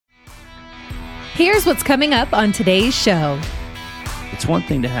Here's what's coming up on today's show. It's one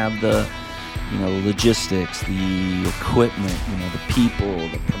thing to have the logistics, the equipment, the people,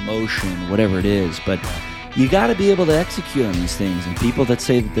 the promotion, whatever it is, but you got to be able to execute on these things, and people that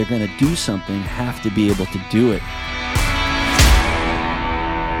say that they're going to do something have to be able to do it.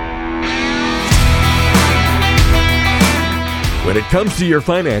 When it comes to your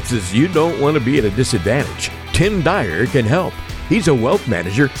finances, you don't want to be at a disadvantage. Tim Dyer can help. He's a wealth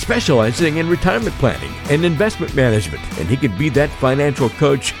manager specializing in retirement planning and investment management, and he can be that financial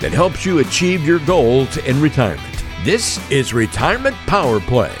coach that helps you achieve your goals in retirement. This is Retirement Power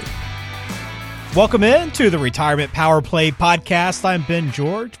Play. Welcome in to the Retirement Power Play podcast. I'm Ben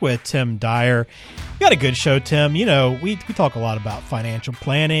George with Tim Dyer. We got a good show, Tim. We talk a lot about financial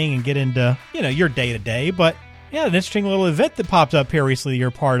planning and get into, your day-to-day, but an interesting little event that popped up here recently you're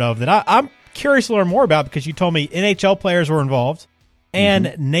part of that I'm curious to learn more about, because you told me NHL players were involved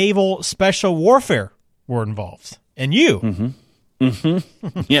and naval special warfare were involved. And you.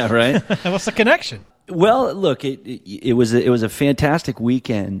 Yeah, right. What's the connection? Well, look, it was a fantastic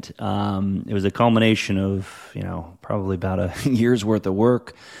weekend. It was a culmination of, probably about a year's worth of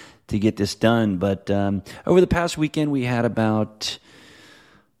work to get this done. But over the past weekend, we had about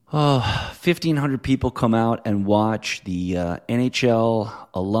 1,500 people come out and watch the NHL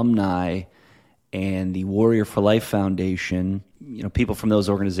alumni and the Warrior for Life Foundation, people from those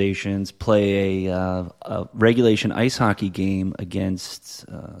organizations play a regulation ice hockey game against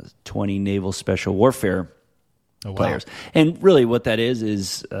 20 naval special warfare players. And really what that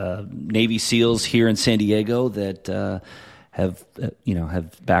is Navy SEALs here in San Diego that have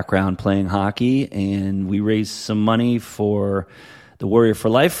background playing hockey, and we raised some money for the Warrior for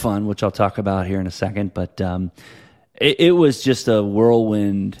Life Fund, which I'll talk about here in a second. But it was just a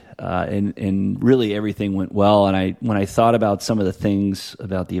whirlwind, and really everything went well. And when I thought about some of the things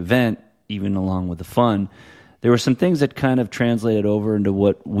about the event, even along with the fun, there were some things that kind of translated over into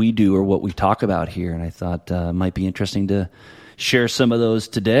what we do or what we talk about here. And I thought it might be interesting to share some of those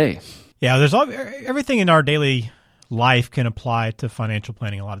today. Yeah, there's everything in our daily life can apply to financial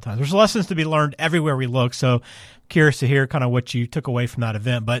planning a lot of times. There's lessons to be learned everywhere we look. So curious to hear kind of what you took away from that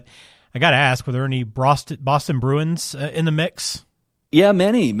event. But I got to ask, were there any Boston Bruins in the mix? Yeah,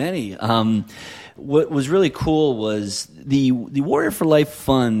 many. What was really cool was the Warrior for Life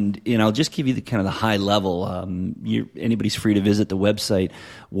Fund. I'll just give you the high level. Anybody's free to visit the website,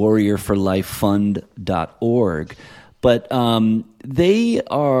 warriorforlifefund.org. But they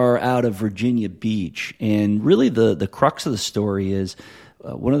are out of Virginia Beach, and really the crux of the story is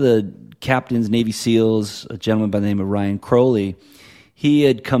one of the captains, Navy SEALs, a gentleman by the name of Ryan Crowley. He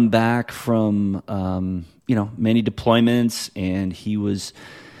had come back from many deployments, and he was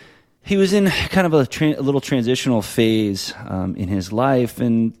in kind of a little transitional phase in his life.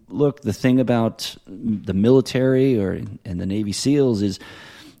 And look, the thing about the military and the Navy SEALs is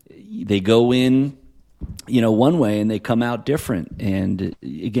they go in one way and they come out different. And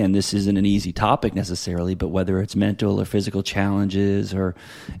again, this isn't an easy topic necessarily, but whether it's mental or physical challenges, or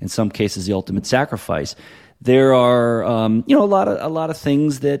in some cases the ultimate sacrifice, there are a lot of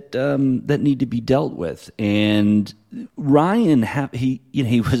things that need to be dealt with. And Ryan, he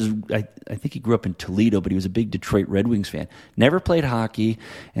was, I think he grew up in Toledo, but he was a big Detroit Red Wings fan. Never played hockey,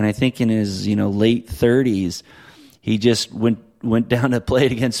 and I think in his late 30s, he just went down to play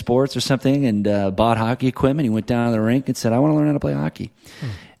it against sports or something, and bought hockey equipment. He went down to the rink and said, "I want to learn how to play hockey."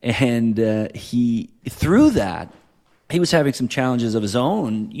 And through that, he was having some challenges of his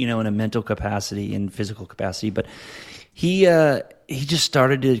own, in a mental capacity and physical capacity, but he just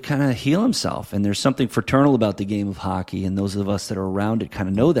started to kind of heal himself. And there's something fraternal about the game of hockey, and those of us that are around it kind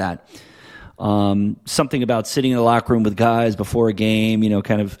of know that. Something about sitting in the locker room with guys before a game,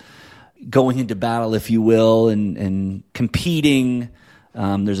 kind of going into battle, if you will, and competing.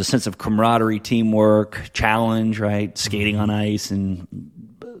 There's a sense of camaraderie, teamwork, challenge, right? Skating on ice and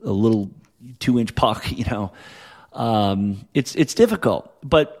a little 2-inch puck, It's difficult.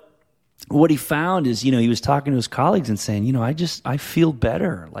 But what he found is, he was talking to his colleagues and saying, I feel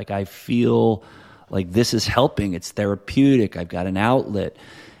better. Like, I feel like this is helping. It's therapeutic. I've got an outlet.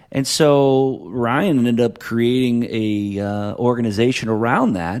 And so Ryan ended up creating a organization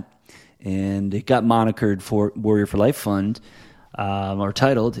around that, and it got monikered for Warrior for Life Fund, or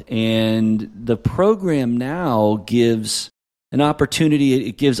titled. And the program now gives an opportunity.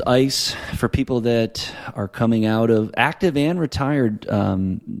 It gives ICE for people that are coming out of active and retired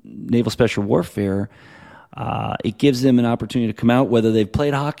naval special warfare. It gives them an opportunity to come out, whether they've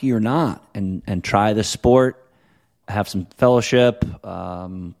played hockey or not, and try the sport, have some fellowship,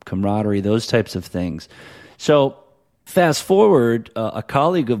 camaraderie, those types of things. So Fast forward, a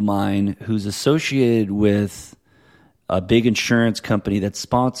colleague of mine who's associated with a big insurance company that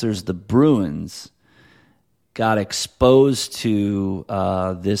sponsors the Bruins got exposed to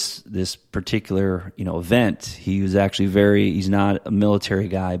this particular event. He was actually he's not a military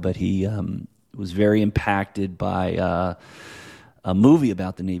guy, but he was very impacted by a movie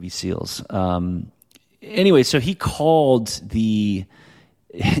about the Navy SEALs. Anyway, so he called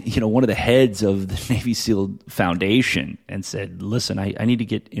one of the heads of the Navy SEAL Foundation and said, listen, I need to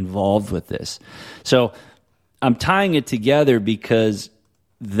get involved with this. So I'm tying it together because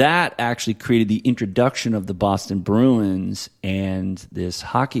that actually created the introduction of the Boston Bruins and this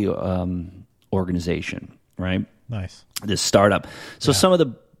hockey organization, right? Nice. This startup. So some of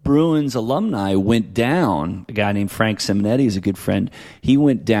the Bruins alumni went down. A guy named Frank Simonetti is a good friend. He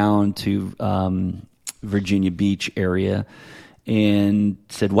went down to Virginia Beach area and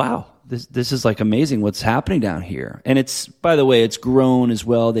said, wow, this is like amazing what's happening down here. And it's, by the way, it's grown as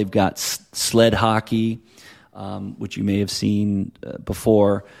well. They've got sled hockey, which you may have seen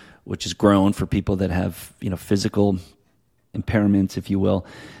before, which is grown for people that have, physical impairments, if you will.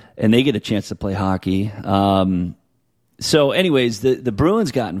 And they get a chance to play hockey. So anyways, the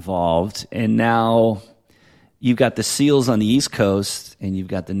Bruins got involved, and now you've got the SEALs on the East Coast, and you've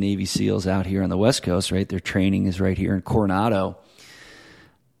got the Navy SEALs out here on the West Coast, right? Their training is right here in Coronado.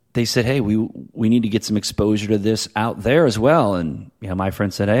 They said, hey, we need to get some exposure to this out there as well. And my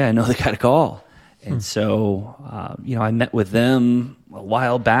friend said, hey, I know they got a call. And so, I met with them a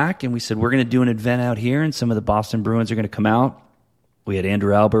while back, and we said, we're going to do an event out here, and some of the Boston Bruins are going to come out. We had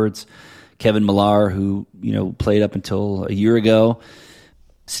Andrew Alberts, Kevin Millar, who, played up until a year ago,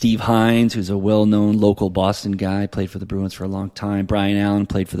 Steve Hines, who's a well-known local Boston guy, played for the Bruins for a long time. Brian Allen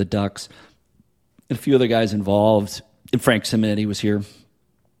played for the Ducks. And a few other guys involved. And Frank Simonetti was here.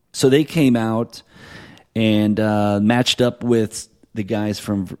 So they came out and matched up with the guys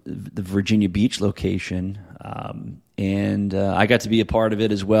from the Virginia Beach location. And I got to be a part of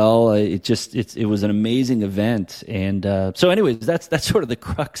it as well. It was an amazing event. And so anyways, that's sort of the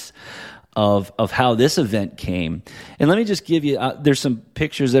crux of how this event came. And let me just give you, there's some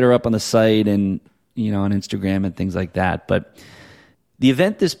pictures that are up on the site and, on Instagram and things like that. But the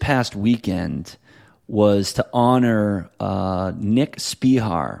event this past weekend was to honor Nick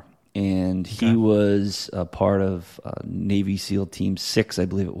Spihar. And he was a part of Navy SEAL Team 6, I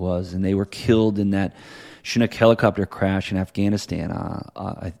believe it was. And they were killed in that Chinook helicopter crash in Afghanistan,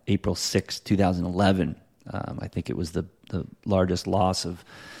 April 6, 2011. I think it was the largest loss of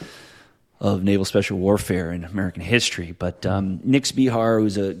naval special warfare in American history. But Nick Spihar,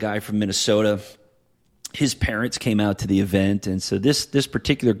 who's a guy from Minnesota, his parents came out to the event, and so this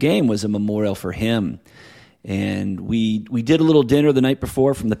particular game was a memorial for him. And we did a little dinner the night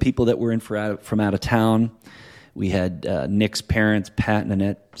before from the people that were in from out of town. We had Nick's parents, Pat and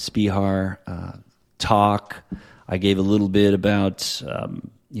Annette Spihar, talk. I gave a little bit about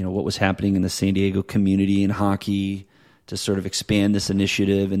what was happening in the San Diego community in hockey, to sort of expand this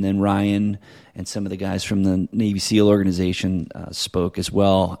initiative. And then Ryan and some of the guys from the Navy SEAL organization spoke as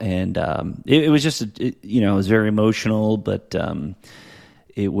well. And it was just, it was very emotional, but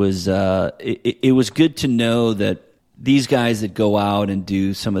it was good to know that these guys that go out and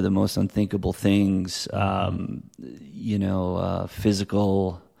do some of the most unthinkable things,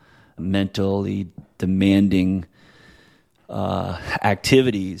 physical, mentally demanding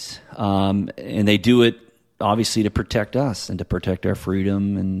activities, and they do it obviously to protect us and to protect our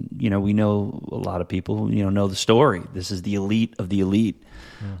freedom. And, we know a lot of people, know the story. This is the elite of the elite.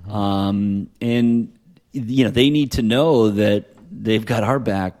 Mm-hmm. And, they need to know that they've got our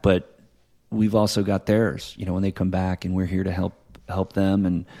back, but we've also got theirs, when they come back, and we're here to help them.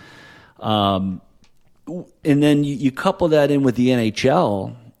 And then you couple that in with the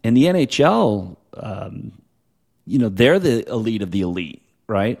NHL, and the NHL, they're the elite of the elite,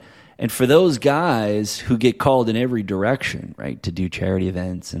 right? And for those guys who get called in every direction, right, to do charity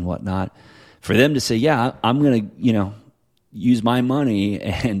events and whatnot, for them to say, yeah, I'm going to, use my money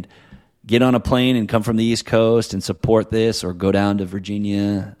and get on a plane and come from the East Coast and support this, or go down to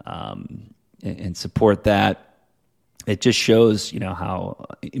Virginia and support that, it just shows, how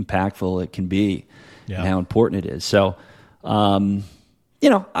impactful it can be and how important it is. So,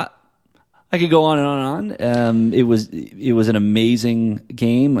 I could go on and on and on. It was an amazing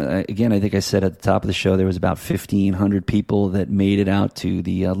game. Again, I think I said at the top of the show there was about 1,500 people that made it out to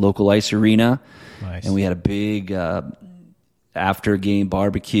the local ice arena. Nice. And we had a big after-game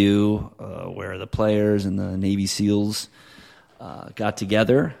barbecue where the players and the Navy SEALs got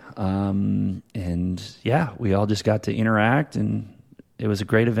together. And we all just got to interact and It was a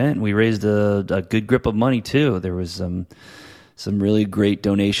great event. We raised a good grip of money too. There was some really great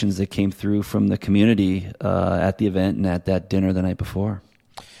donations that came through from the community at the event and at that dinner the night before.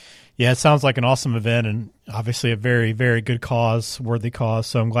 Yeah, it sounds like an awesome event and obviously a very, very good cause, worthy cause.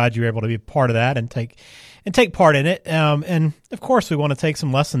 So I'm glad you were able to be a part of that and take part in it. And of course, we want to take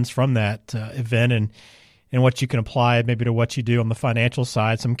some lessons from that event and what you can apply maybe to what you do on the financial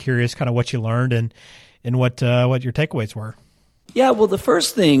side. So I'm curious kind of what you learned and what your takeaways were. Yeah, well, the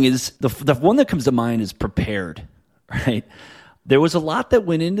first thing is the one that comes to mind is prepared, right? There was a lot that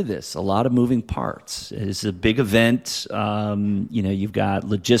went into this, a lot of moving parts. It's a big event. You've got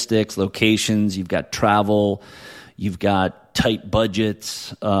logistics, locations, you've got travel, you've got tight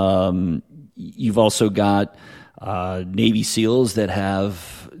budgets. You've also got Navy SEALs that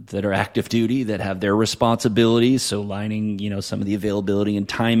are active duty, that have their responsibilities, so lining, some of the availability and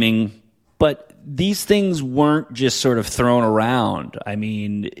timing. But these things weren't just sort of thrown around. I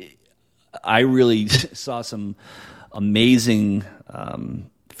mean, I really saw some amazing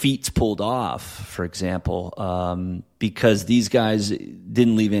feats pulled off, for example, because these guys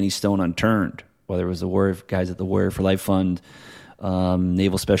didn't leave any stone unturned, whether it was the guys at the Warrior for Life Fund,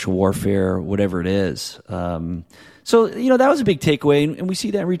 Naval Special Warfare, whatever it is. So that was a big takeaway, and we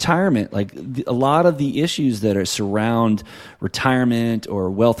see that in retirement. Like a lot of the issues that surround retirement or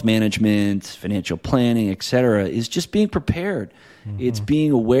wealth management, financial planning, et cetera, is just being prepared. Mm-hmm. It's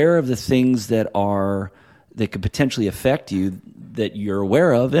being aware of the things that could potentially affect you that you're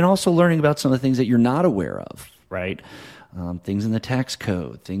aware of, and also learning about some of the things that you're not aware of, right? Things in the tax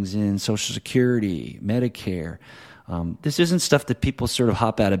code, things in Social Security, Medicare. This isn't stuff that people sort of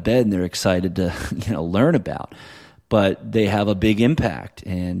hop out of bed and they're excited to learn about, but they have a big impact.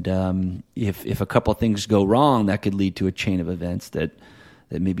 And if a couple of things go wrong, that could lead to a chain of events that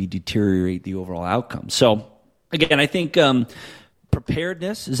maybe deteriorate the overall outcome. So again, I think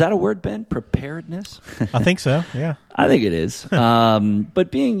preparedness, is that a word, Ben? Preparedness? I think so, yeah. I think it is.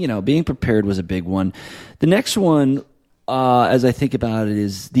 But being prepared was a big one. The next one, as I think about it,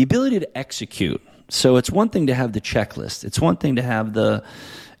 is the ability to execute. So it's one thing to have the checklist. It's one thing to have the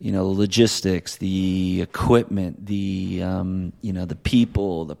logistics, the equipment, the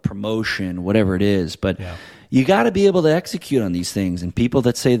people, the promotion, whatever it is. But you got to be able to execute on these things. And people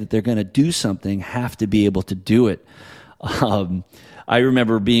that say that they're going to do something have to be able to do it. I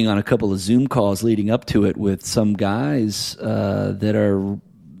remember being on a couple of Zoom calls leading up to it with some guys that are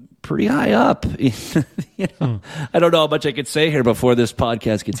pretty high up. I don't know how much I could say here before this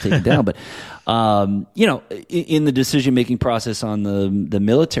podcast gets taken down, but in the decision-making process on the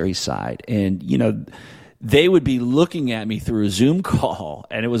military side, and they would be looking at me through a Zoom call,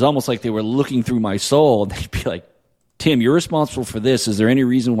 and it was almost like they were looking through my soul, and they'd be like, "Tim, you're responsible for this. Is there any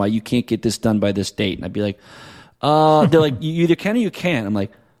reason why you can't get this done by this date?" And I'd be like, they're like, "You either can or you can't." I'm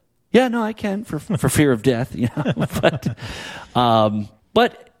like, "Yeah, no, I can for fear of death,"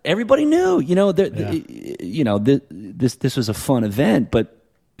 but everybody knew, this was a fun event, but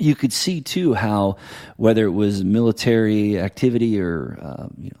you could see too how, whether it was military activity or,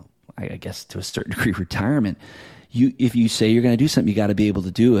 I guess to a certain degree retirement, if you say you're going to do something, you got to be able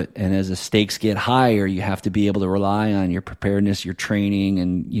to do it. And as the stakes get higher, you have to be able to rely on your preparedness, your training,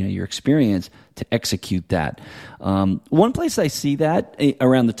 and your experience to execute that. One place I see that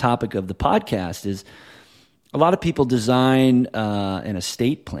around the topic of the podcast is a lot of people design an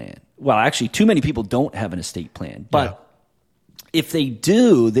estate plan. Well, actually, too many people don't have an estate plan. But if they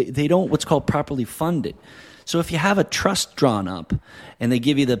do, they don't what's called properly fund it. So if you have a trust drawn up and they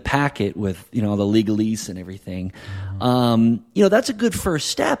give you the packet with the legalese and everything, that's a good first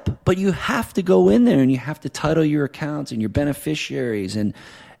step. But you have to go in there and you have to title your accounts and your beneficiaries,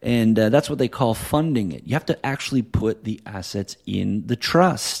 and that's what they call funding it. You have to actually put the assets in the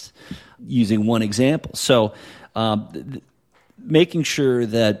trust. Using one example. So making sure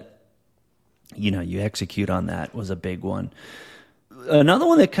that, you execute on that was a big one. Another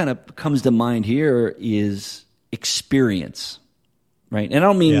one that kind of comes to mind here is experience, right? And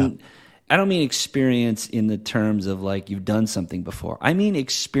I don't mean experience in the terms of like you've done something before. I mean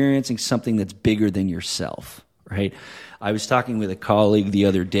experiencing something that's bigger than yourself, right? I was talking with a colleague the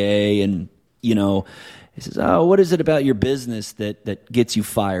other day, and, he says, "Oh, what is it about your business that gets you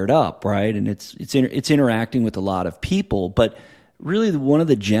fired up?" Right, and it's interacting with a lot of people, but really one of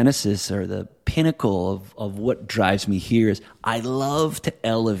the genesis or the pinnacle of what drives me here is I love to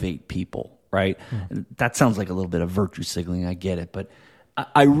elevate people. Right, that sounds like a little bit of virtue signaling. I get it, but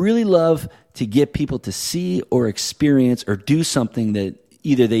I really love to get people to see or experience or do something that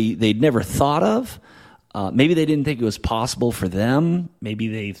either they'd never thought of. Maybe they didn't think it was possible for them. Maybe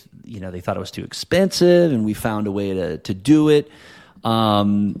they thought it was too expensive, and we found a way to do it.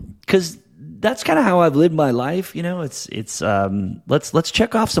 Because that's kind of how I've lived my life. Let's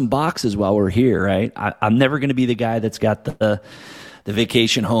check off some boxes while we're here, right? I'm never going to be the guy that's got the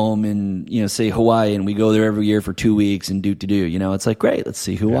vacation home in, say Hawaii, and we go there every year for 2 weeks and do. It's like, great, let's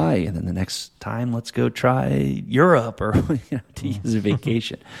see Hawaii. And then the next time, let's go try Europe or to use a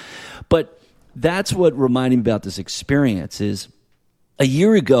vacation. But that's what reminded me about this experience is a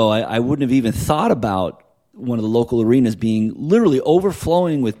year ago, I wouldn't have even thought about one of the local arenas being literally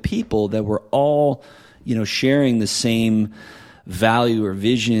overflowing with people that were all, sharing the same value or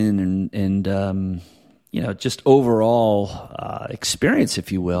vision and just overall experience,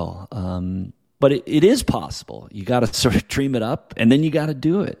 if you will. But it is possible. You got to sort of dream it up, and then you got to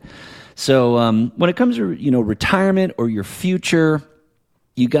do it. So when it comes to retirement or your future,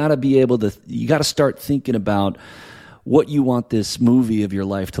 you got to start thinking about what you want this movie of your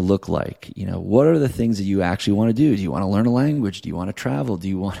life to look like. What are the things that you actually want to do? Do you want to learn a language? Do you want to travel? Do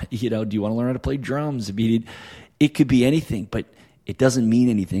you want to learn how to play drums? It could be anything, but it doesn't mean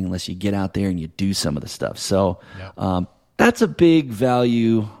anything unless you get out there and you do some of the stuff. So that's a big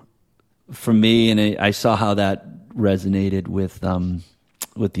value for me, and I saw how that resonated with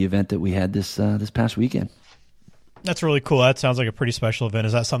the event that we had this past weekend. That's really cool. That sounds like a pretty special event.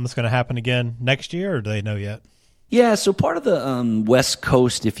 Is that something that's going to happen again next year, or do they know yet? Yeah, so part of the West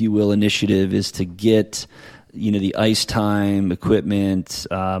Coast, if you will, initiative is to get the ice time, equipment,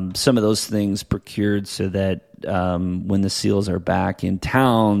 some of those things procured so that when the Seals are back in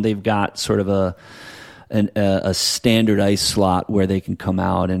town, they've got sort of a standard ice slot where they can come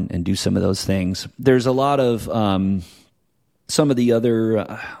out and do some of those things. There's a lot of some of the other,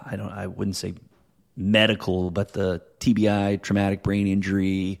 I wouldn't say medical, but the TBI, traumatic brain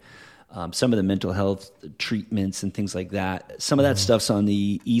injury, some of the mental health treatments and things like that. Some of that stuff's on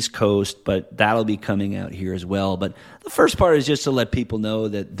the East Coast, but that'll be coming out here as well. But the first part is just to let people know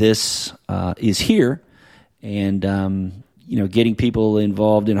that this is here, and getting people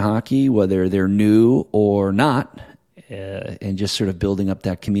involved in hockey, whether they're new or not, and just sort of building up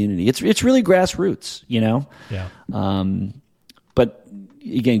that community. It's really grassroots, Yeah. But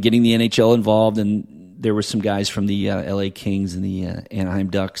again, getting the NHL involved, and there were some guys from the LA Kings and the Anaheim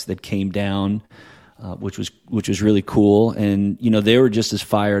Ducks that came down, which was really cool. And they were just as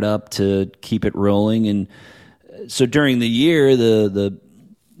fired up to keep it rolling. And so during the year, the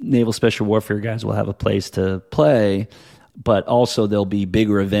Naval Special Warfare guys will have a place to play, but also there'll be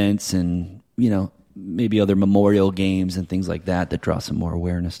bigger events and maybe other memorial games and things like that draw some more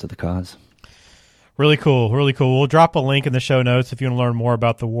awareness to the cause. Really cool, really cool. We'll drop a link in the show notes if you want to learn more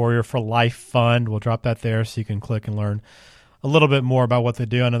about the Warrior for Life Fund. We'll drop that there so you can click and learn a little bit more about what they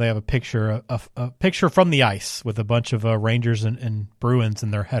do. I know they have a picture from the ice with a bunch of Rangers and Bruins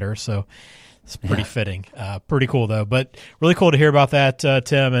in their header, so it's pretty fitting. Pretty cool though, but really cool to hear about that,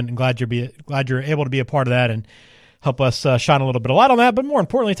 Tim. And glad you're able to be a part of that and help us shine a little bit of light on that. But more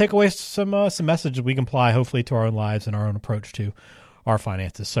importantly, take away some messages we can apply hopefully to our own lives and our own approach to our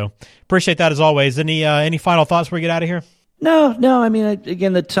finances. So appreciate that as always. Any final thoughts before we get out of here? No. I mean,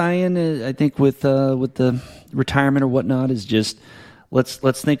 again, the tie-in, I think, with the retirement or whatnot is just let's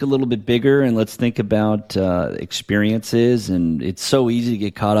think a little bit bigger, and let's think about experiences. And it's so easy to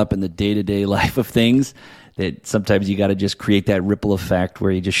get caught up in the day-to-day life of things that sometimes you got to just create that ripple effect where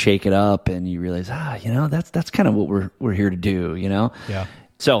you just shake it up and you realize, that's kind of what we're here to do, Yeah.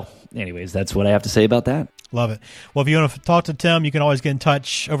 So, anyways, that's what I have to say about that. Love it. Well, if you want to talk to Tim, you can always get in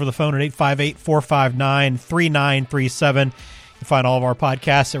touch over the phone at 858-459-3937. You can find all of our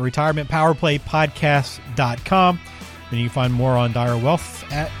podcasts at retirementpowerplaypodcast.com. And you can find more on Dyer Wealth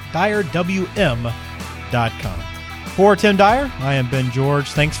at dyrwm.com. For Tim Dyer, I am Ben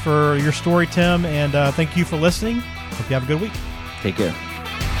George. Thanks for your story, Tim, and thank you for listening. Hope you have a good week. Take care.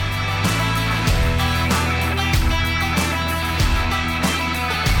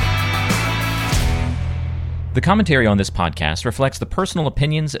 The commentary on this podcast reflects the personal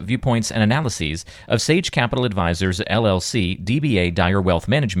opinions, viewpoints, and analyses of Sage Capital Advisors, LLC, DBA Dyer Wealth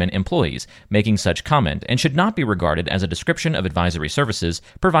Management employees making such comment, and should not be regarded as a description of advisory services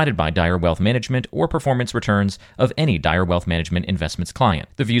provided by Dyer Wealth Management or performance returns of any Dyer Wealth Management investments client.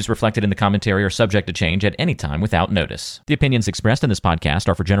 The views reflected in the commentary are subject to change at any time without notice. The opinions expressed in this podcast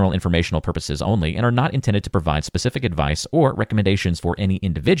are for general informational purposes only and are not intended to provide specific advice or recommendations for any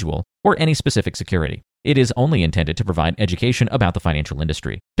individual or any specific security. It is only intended to provide education about the financial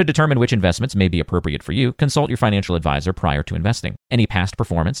industry. To determine which investments may be appropriate for you, consult your financial advisor prior to investing. Any past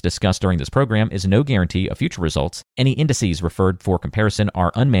performance discussed during this program is no guarantee of future results. Any indices referred for comparison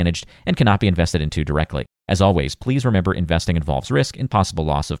are unmanaged and cannot be invested into directly. As always, please remember investing involves risk and possible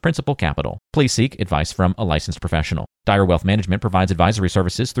loss of principal capital. Please seek advice from a licensed professional. Dyer Wealth Management provides advisory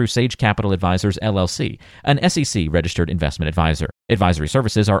services through Sage Capital Advisors, LLC, an SEC-registered investment advisor. Advisory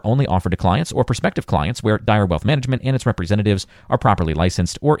services are only offered to clients or prospective clients where Dyer Wealth Management and its representatives are properly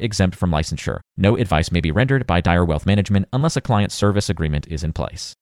licensed or exempt from licensure. No advice may be rendered by Dyer Wealth Management unless a client service agreement is in place.